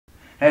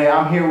Hey,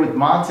 I'm here with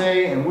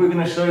Monte and we're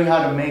going to show you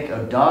how to make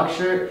a dog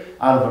shirt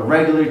out of a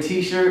regular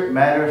t-shirt.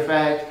 Matter of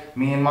fact,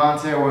 me and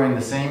Monte are wearing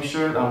the same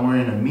shirt. I'm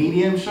wearing a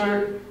medium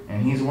shirt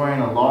and he's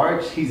wearing a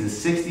large. He's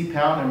a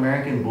 60-pound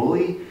American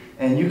bully,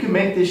 and you can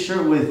make this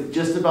shirt with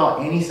just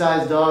about any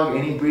size dog,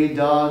 any breed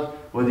dog,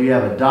 whether you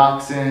have a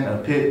Dachshund,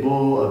 a Pit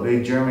Bull, a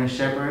big German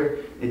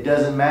Shepherd. It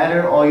doesn't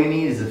matter. All you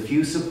need is a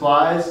few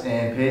supplies,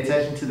 and pay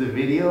attention to the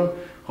video.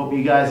 Hope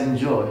you guys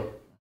enjoy.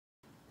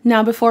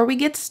 Now before we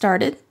get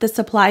started, the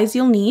supplies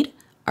you'll need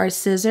are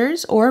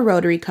scissors or a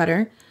rotary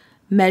cutter,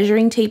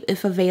 measuring tape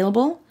if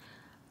available,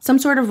 some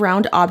sort of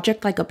round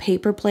object like a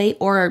paper plate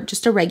or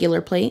just a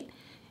regular plate,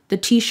 the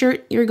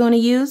t-shirt you're going to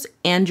use,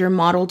 and your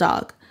model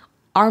dog.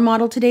 Our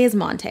model today is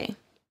Monte.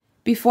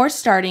 Before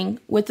starting,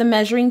 with the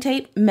measuring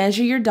tape,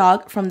 measure your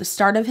dog from the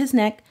start of his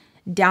neck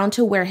down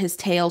to where his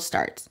tail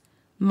starts.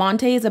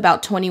 Monte is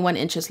about 21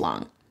 inches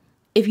long.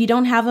 If you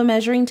don't have a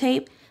measuring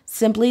tape,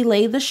 simply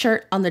lay the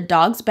shirt on the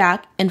dog's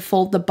back and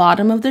fold the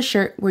bottom of the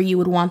shirt where you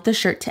would want the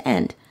shirt to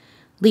end.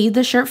 Leave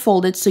the shirt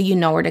folded so you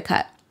know where to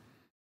cut.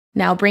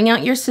 Now bring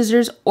out your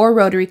scissors or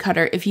rotary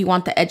cutter if you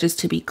want the edges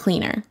to be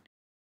cleaner.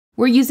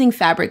 We're using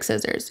fabric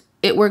scissors.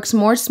 It works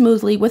more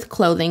smoothly with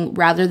clothing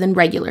rather than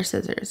regular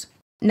scissors.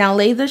 Now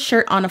lay the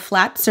shirt on a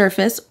flat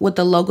surface with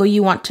the logo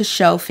you want to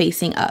show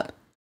facing up.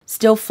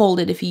 Still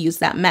folded if you use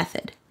that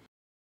method.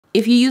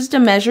 If you used a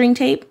measuring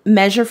tape,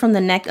 measure from the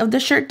neck of the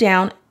shirt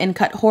down and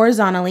cut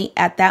horizontally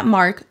at that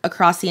mark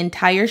across the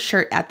entire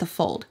shirt at the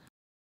fold.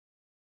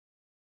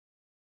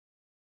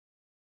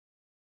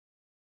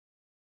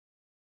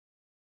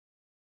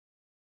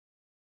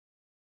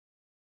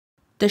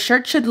 The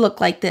shirt should look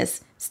like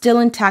this, still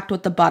intact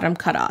with the bottom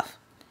cut off.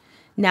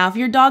 Now if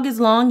your dog is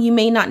long, you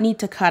may not need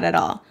to cut at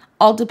all.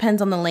 All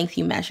depends on the length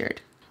you measured.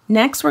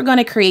 Next, we're going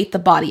to create the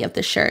body of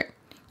the shirt.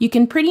 You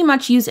can pretty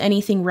much use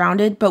anything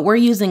rounded, but we're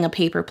using a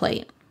paper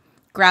plate.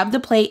 Grab the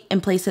plate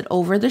and place it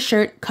over the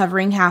shirt,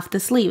 covering half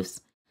the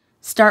sleeves.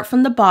 Start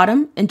from the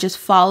bottom and just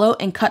follow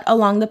and cut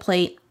along the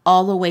plate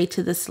all the way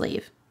to the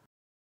sleeve.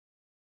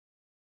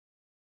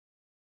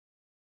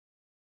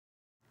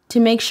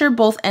 To make sure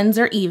both ends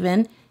are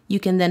even,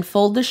 you can then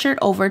fold the shirt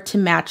over to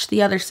match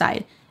the other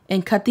side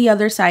and cut the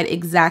other side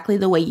exactly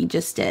the way you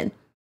just did.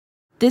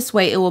 This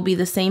way it will be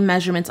the same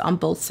measurements on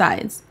both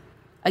sides.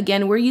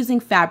 Again, we're using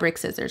fabric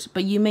scissors,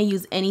 but you may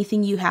use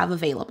anything you have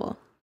available.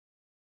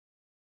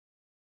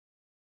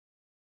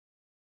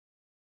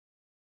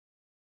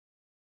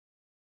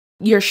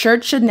 Your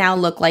shirt should now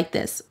look like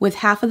this, with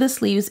half of the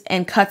sleeves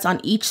and cuts on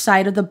each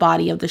side of the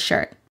body of the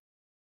shirt.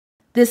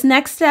 This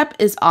next step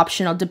is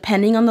optional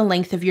depending on the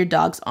length of your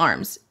dog's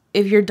arms.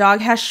 If your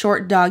dog has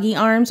short doggy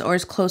arms or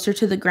is closer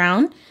to the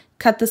ground,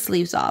 cut the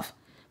sleeves off,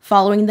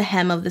 following the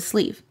hem of the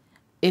sleeve.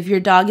 If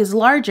your dog is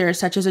larger,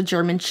 such as a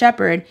German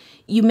Shepherd,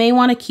 you may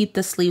want to keep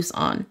the sleeves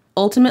on.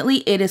 Ultimately,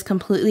 it is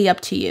completely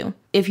up to you.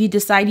 If you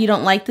decide you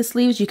don't like the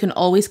sleeves, you can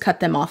always cut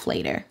them off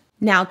later.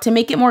 Now, to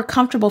make it more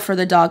comfortable for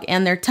the dog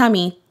and their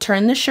tummy,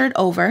 turn the shirt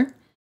over,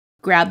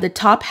 grab the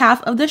top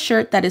half of the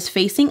shirt that is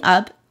facing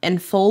up, and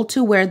fold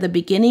to where the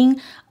beginning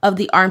of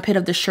the armpit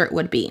of the shirt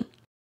would be.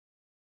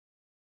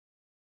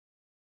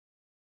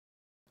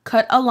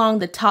 Cut along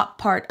the top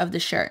part of the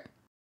shirt.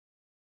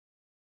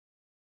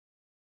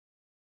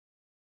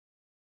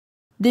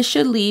 This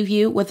should leave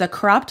you with a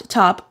cropped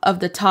top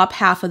of the top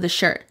half of the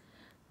shirt.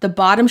 The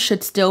bottom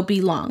should still be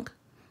long.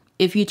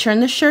 If you turn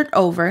the shirt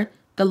over,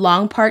 the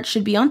long part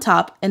should be on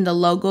top and the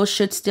logo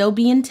should still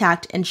be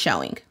intact and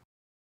showing.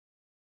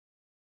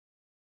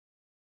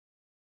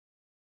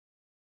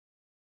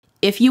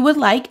 If you would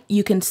like,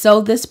 you can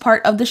sew this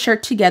part of the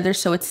shirt together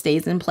so it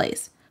stays in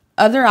place.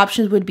 Other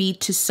options would be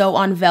to sew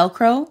on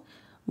Velcro,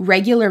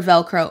 regular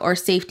Velcro, or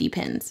safety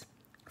pins.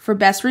 For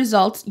best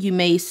results, you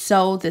may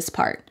sew this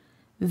part.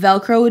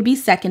 Velcro would be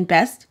second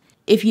best.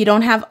 If you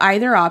don't have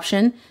either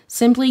option,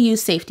 simply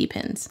use safety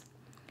pins.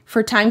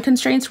 For time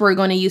constraints, we're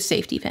going to use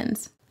safety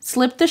pins.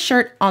 Slip the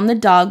shirt on the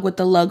dog with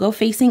the logo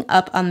facing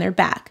up on their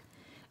back.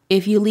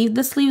 If you leave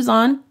the sleeves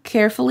on,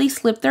 carefully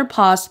slip their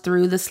paws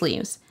through the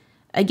sleeves.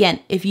 Again,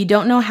 if you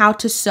don't know how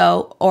to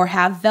sew or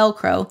have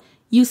Velcro,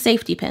 use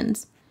safety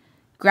pins.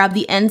 Grab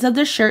the ends of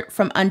the shirt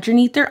from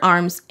underneath their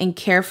arms and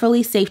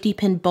carefully safety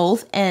pin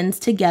both ends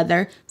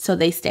together so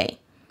they stay.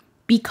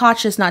 Be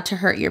cautious not to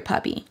hurt your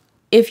puppy.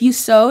 If you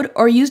sewed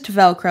or used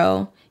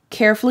Velcro,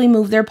 carefully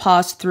move their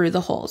paws through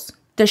the holes.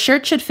 The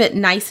shirt should fit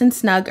nice and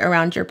snug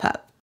around your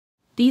pup.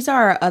 These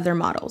are our other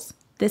models.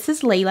 This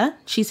is Layla.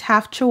 She's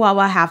half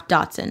Chihuahua, half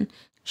Dachshund.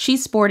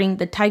 She's sporting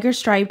the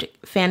tiger-striped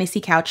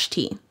Fantasy Couch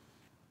tee.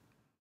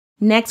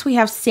 Next, we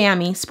have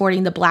Sammy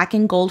sporting the black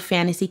and gold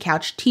Fantasy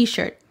Couch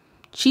t-shirt.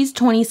 She's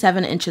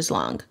 27 inches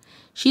long.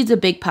 She's a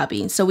big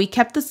puppy, so we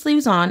kept the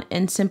sleeves on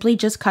and simply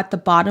just cut the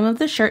bottom of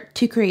the shirt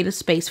to create a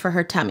space for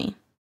her tummy.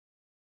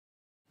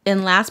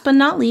 And last but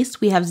not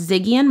least, we have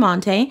Ziggy and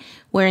Monte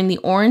wearing the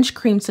orange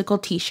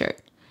creamsicle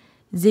t-shirt.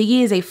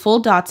 Ziggy is a full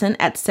Dachshund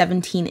at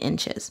 17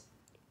 inches.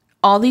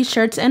 All these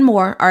shirts and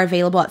more are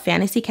available at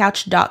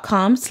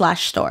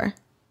fantasycouch.com/store.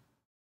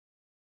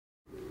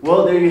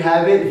 Well, there you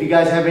have it. If you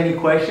guys have any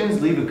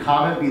questions, leave a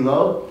comment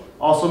below.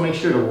 Also, make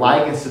sure to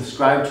like and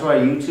subscribe to our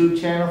YouTube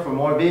channel for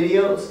more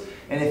videos.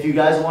 And if you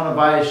guys want to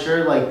buy a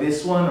shirt like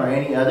this one or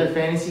any other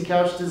fantasy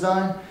couch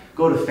design,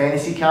 go to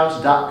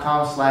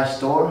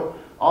fantasycouch.com/store.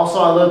 Also,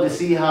 I love to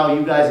see how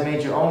you guys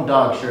made your own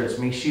dog shirts.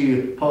 Make sure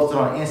you post it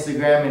on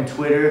Instagram and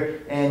Twitter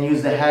and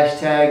use the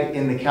hashtag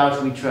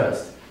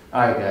 #InTheCouchWeTrust.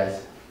 All right,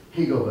 guys.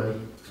 Here you go, buddy.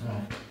 All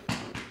right.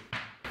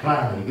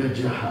 Finally, good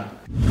job.